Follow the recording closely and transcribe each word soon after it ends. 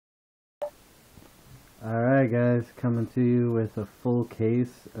Alright guys, coming to you with a full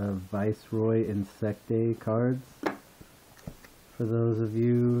case of Viceroy Insectae cards. For those of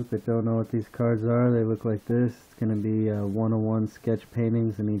you that don't know what these cards are, they look like this. It's going to be 101 sketch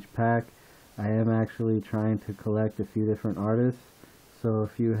paintings in each pack. I am actually trying to collect a few different artists. So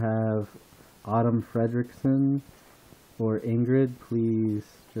if you have Autumn Fredrickson or Ingrid, please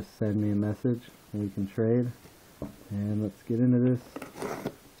just send me a message and we can trade. And let's get into this.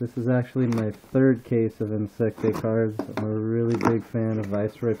 This is actually my third case of Insectae cards. I'm a really big fan of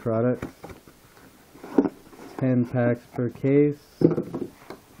Viceroy products. 10 packs per case.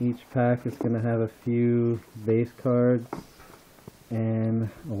 Each pack is going to have a few base cards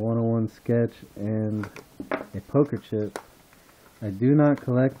and a 101 sketch and a poker chip. I do not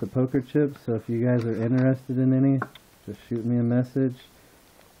collect the poker chips, so if you guys are interested in any, just shoot me a message.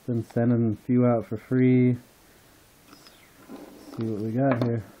 Been sending a few out for free. See what we got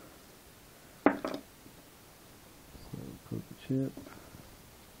here. So, poker chip.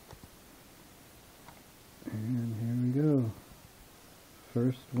 And here we go.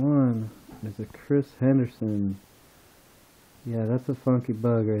 First one is a Chris Henderson. Yeah, that's a funky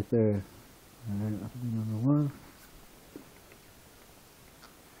bug right there. Alright, I'll do another one.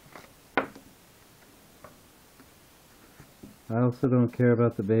 I also don't care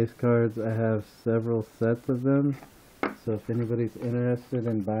about the base cards. I have several sets of them. So if anybody's interested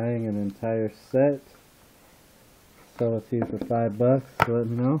in buying an entire set, sell it to you for $5, let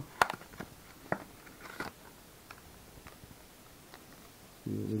me know.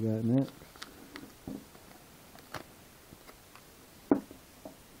 See what we got next.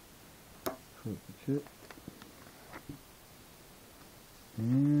 Poker chip.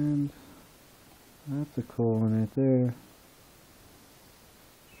 And that's a cool one right there.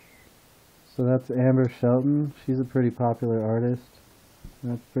 So that's Amber Shelton. She's a pretty popular artist.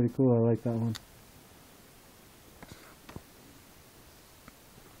 That's pretty cool. I like that one.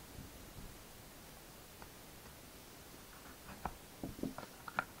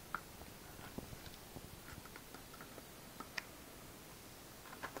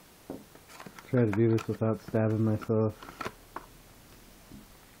 Try to do this without stabbing myself.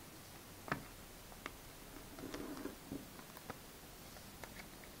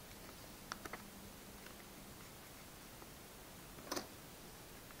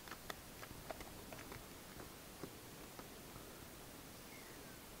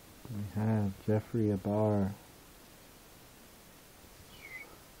 We have Jeffrey Abar.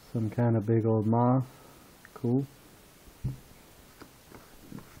 Some kind of big old moth. Cool.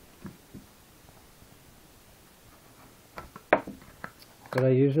 What I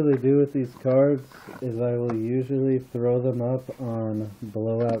usually do with these cards is I will usually throw them up on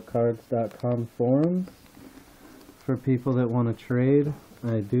blowoutcards.com forums for people that want to trade.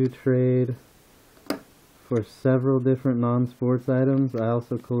 I do trade for several different non-sports items. I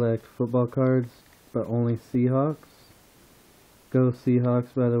also collect football cards, but only Seahawks. Go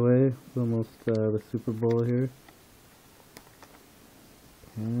Seahawks, by the way. It's almost the Super Bowl here.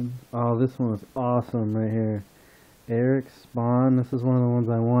 And, oh, this one is awesome right here. Eric Spawn. This is one of the ones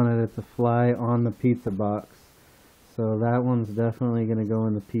I wanted. It's a fly on the pizza box. So that one's definitely going to go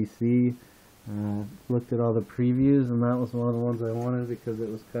in the PC. Looked at all the previews and that was one of the ones I wanted because it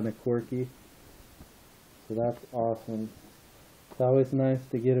was kind of quirky. So that's awesome. It's always nice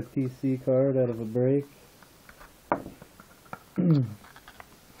to get a PC card out of a break. Next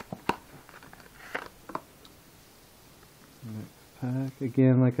pack.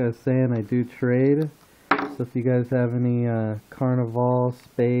 Again, like I was saying, I do trade. So if you guys have any Carnival,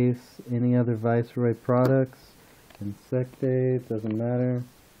 Space, any other Viceroy products, Insectae, doesn't matter.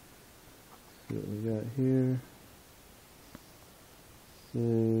 Let's see what we got here. This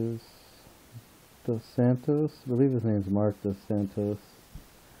is Dos Santos. I believe his name's Mark Dos Santos.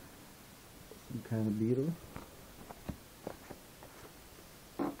 Some kind of beetle.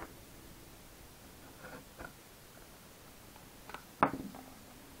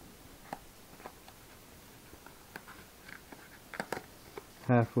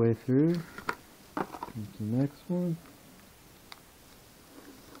 Halfway through, the next one.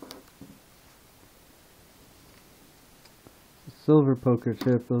 Silver poker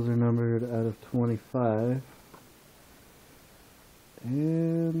chip, those are numbered out of 25.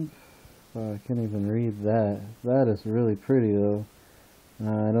 And oh, I can't even read that. That is really pretty though.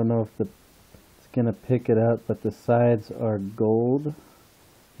 I don't know if it's gonna pick it up, but the sides are gold,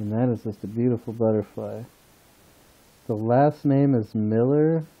 and that is just a beautiful butterfly. The last name is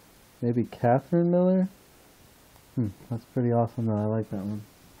Miller, maybe Catherine Miller. That's pretty awesome though, I like that one.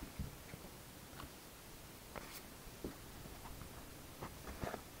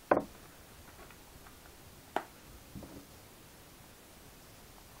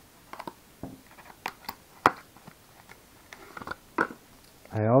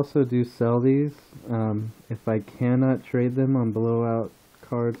 I also do sell these. If I cannot trade them on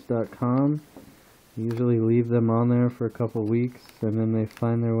blowoutcards.com, I usually leave them on there for a couple weeks and then they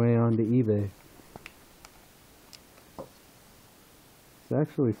find their way onto eBay. They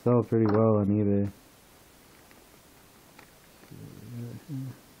actually sell pretty well on eBay.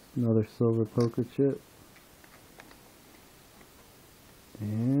 Another silver poker chip.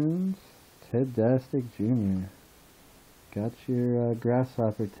 And Ted Dastic Jr. Got your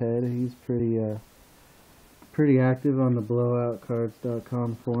grasshopper Ted. He's pretty active on the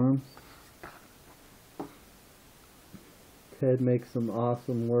blowoutcards.com forums. Ted makes some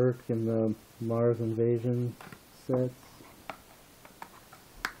awesome work in the Mars Invasion sets.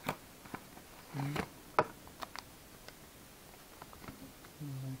 Next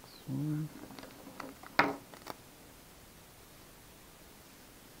one.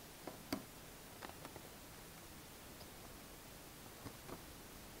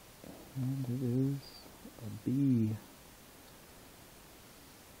 And it is a B.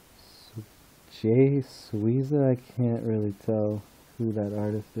 Jay Suiza, I can't really tell who that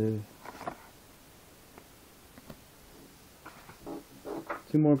artist is.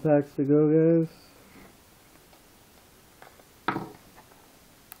 2 more packs to go, guys.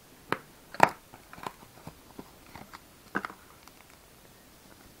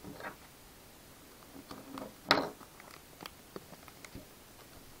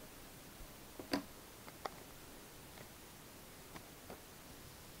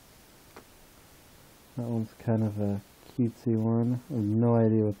 That one's kind of a cutesy one. I have no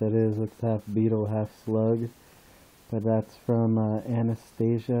idea what that is. Looks half beetle, half slug. But that's from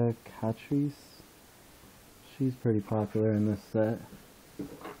Anastasia Catrice. She's pretty popular in this set.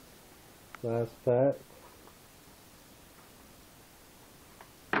 Last pack.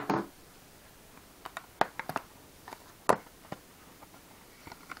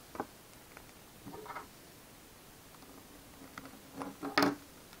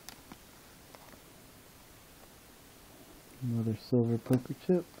 Another silver poker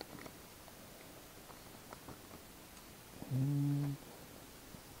chip. And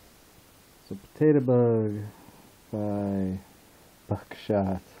it's a potato bug by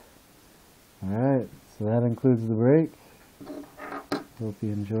Buckshot. Alright, so that includes the break. Hope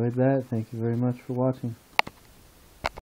you enjoyed that. Thank you very much for watching.